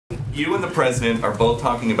You and the president are both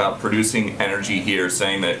talking about producing energy here,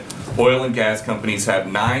 saying that oil and gas companies have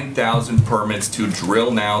 9,000 permits to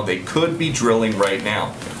drill now. They could be drilling right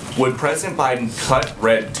now. Would President Biden cut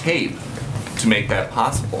red tape to make that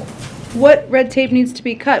possible? What red tape needs to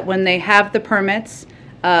be cut? When they have the permits,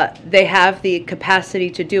 they have the capacity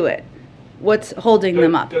to do it. What's holding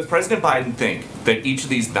them up? Does President Biden think that each of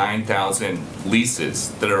these 9,000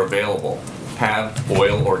 leases that are available have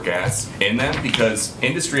oil or gas in them? Because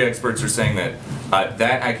industry experts are saying that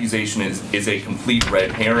that accusation is a complete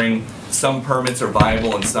red herring. Some permits are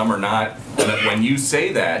viable and some are not. And that when you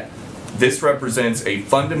say that, this represents a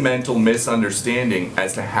fundamental misunderstanding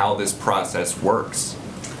as to how this process works.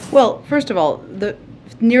 Well, first of all,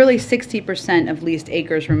 nearly 60% of leased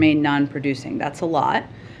acres remain non-producing. That's a lot,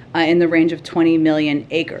 in the range of 20 million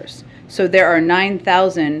acres. So there are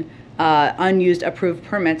 9,000 unused approved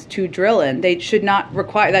permits to drill in. That should not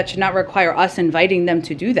require us inviting them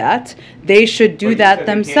to do that. They should do that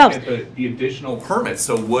themselves. They can't get the additional permits.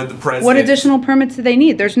 So would the president? What additional permits do they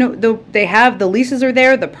need? There's no. They have the leases are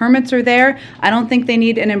there. The permits are there. I don't think they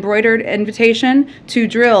need an embroidered invitation to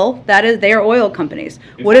drill. That is, they are oil companies.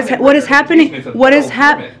 What is happening?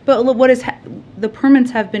 The permits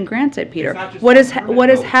have been granted, Peter. What is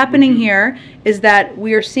happening here is that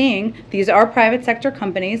we are seeing these are private sector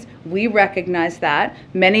companies. We recognize that.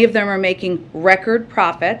 Many of them are making record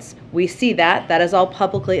profits. We see that. That is all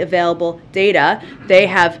publicly available data. They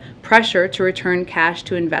have pressure to return cash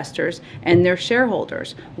to investors and their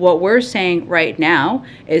shareholders. What we're saying right now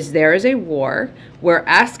is there is a war. We're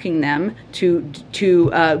asking them to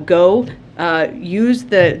go use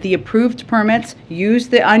the approved permits, use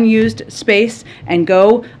the unused space, and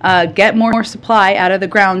go get more supply out of the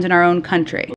ground in our own country.